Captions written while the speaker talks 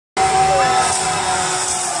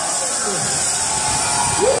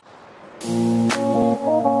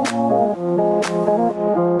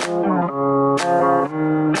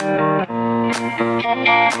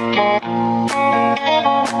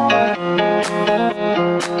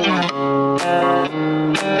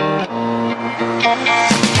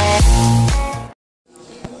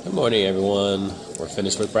morning, everyone. We're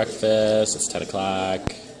finished with breakfast. It's 10 o'clock.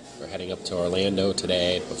 We're heading up to Orlando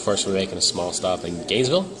today, but first we're making a small stop in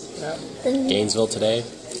Gainesville. Gainesville today.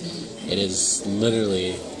 It is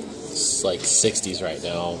literally like 60s right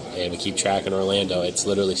now, and we keep tracking Orlando. It's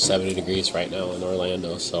literally 70 degrees right now in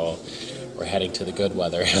Orlando, so we're heading to the good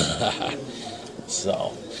weather.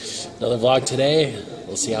 So, another vlog today.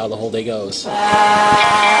 We'll see how the whole day goes.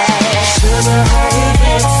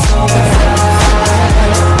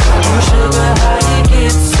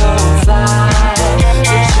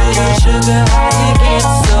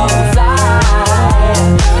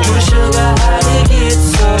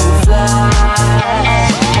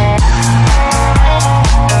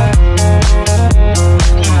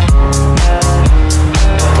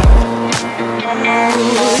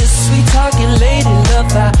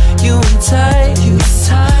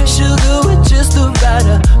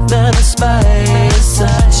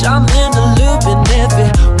 I'm in the loop and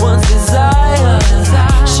everyone's desire.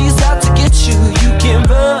 She's out to get you, you can't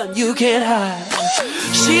run, you can't hide.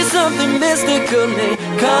 She's something mystical, they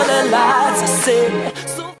color lights, I say.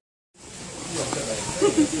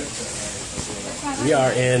 We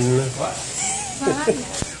are in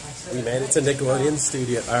we made it to Nickelodeon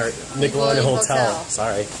Studio, or Nickelodeon Hotel.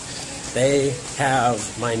 Sorry. They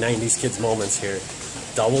have my 90s kids moments here.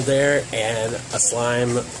 Double Dare and a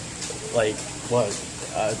slime, like what?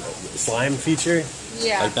 Slime feature?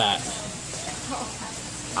 Yeah. Like that.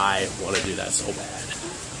 I want to do that so bad.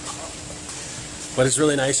 But it's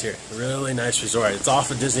really nice here. Really nice resort. It's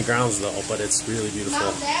off of Disney grounds though, but it's really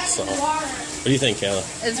beautiful. So, what do you think, Kayla?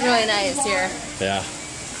 It's really nice here. Yeah.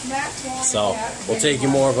 So, we'll take you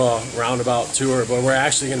more of a roundabout tour, but we're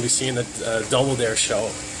actually going to be seeing the Double Dare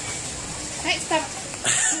show.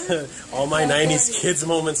 All my 90s kids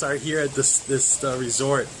moments are here at this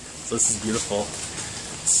resort. So this is beautiful.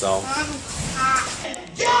 So.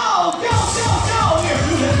 Go! Go! Go! Go! Here,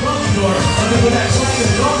 through that front door. Under that flag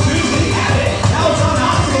is gone through, we have it. Now it's on the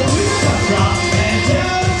hospital to the truck drop. And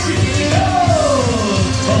down she goes.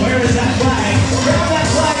 But where is that flag? Grab that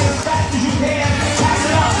flag as fast as you can. Pass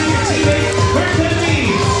it off to your teammate. Where could it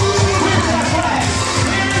be? Where's that flag?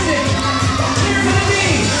 Where is it? Where could it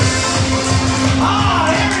be?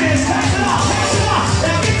 Ah, there it is. Pass it off. Pass it off.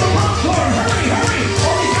 Now get the popcorn. Hurry, hurry.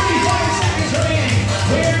 Only 35 seconds remaining.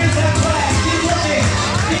 Where is that flag? Keep looking.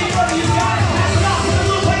 Anybody, you got it. Pass it off to the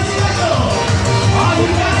blue place cycle. Oh, you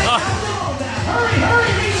got it. Hurry, hurry.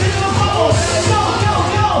 Reach into the bubble. Go, go,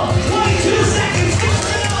 go. 22 seconds. Get to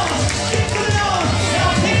the nose. Get to the nose. Now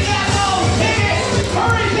pick that nose. Pick it.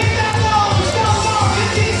 Hurry, pick that nose. Go, go.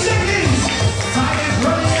 15 seconds. Time is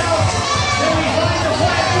running out. Then we find the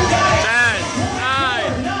flag. Who got it?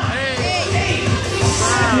 10, 9, 8,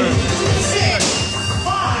 7, 6,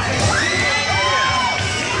 5.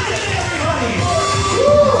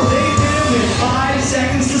 They did it with 5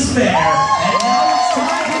 seconds to spare. And now it's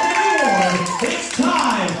time for the reward. It's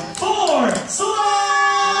time for slime!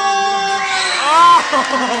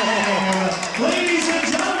 Oh! Ladies and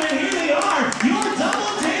gentlemen, here they are, your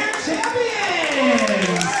Double Dare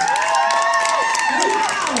champions!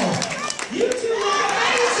 Wow! You two look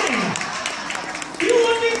amazing! You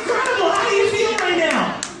look incredible! How do you feel right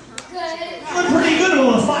now? I'm pretty good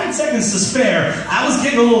with 5 seconds to spare. I was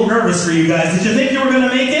getting a little nervous for you guys. Did you think you were going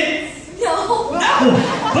to make it? No.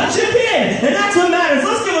 No, but you did, and that's what matters.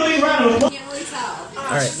 Let's give a big round of applause.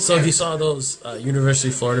 Alright, so if you saw those University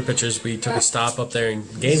of Florida pictures, we took a stop up there in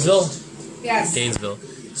Gainesville. Yes. Gainesville.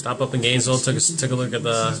 Stop up in Gainesville, took a look at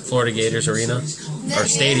the Florida Gators arena. Or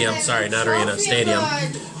stadium, sorry, not arena, stadium.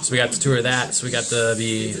 So we got to tour that, so we got to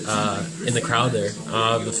be in the crowd there,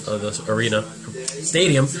 the arena.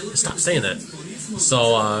 Stadium, stop saying that.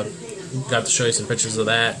 So, got to show you some pictures of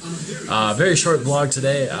that. Very short vlog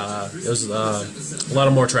today. It was a lot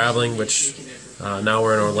of more traveling, which now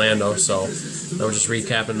we're in Orlando, so now we're just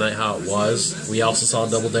recapping tonight how it was. We also saw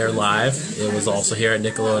Double Dare live. It was also here at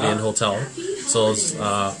Nickelodeon Hotel, so it was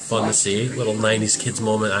fun to see. Little 90s kids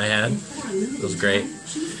moment I had. It was great.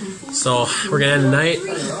 So we're gonna end the night.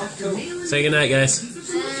 Say good night, guys.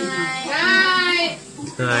 Night.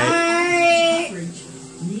 Night.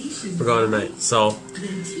 We're going tonight. So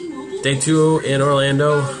day 2 in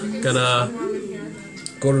Orlando. Gonna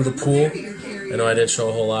go to the pool. I know I didn't show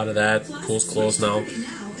a whole lot of that. The pool's closed now.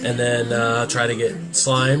 And then try to get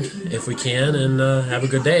slimed if we can, and have a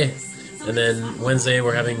good day. And then Wednesday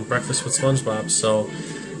we're having breakfast with SpongeBob. So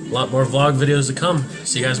a lot more vlog videos to come.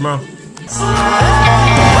 See you guys tomorrow.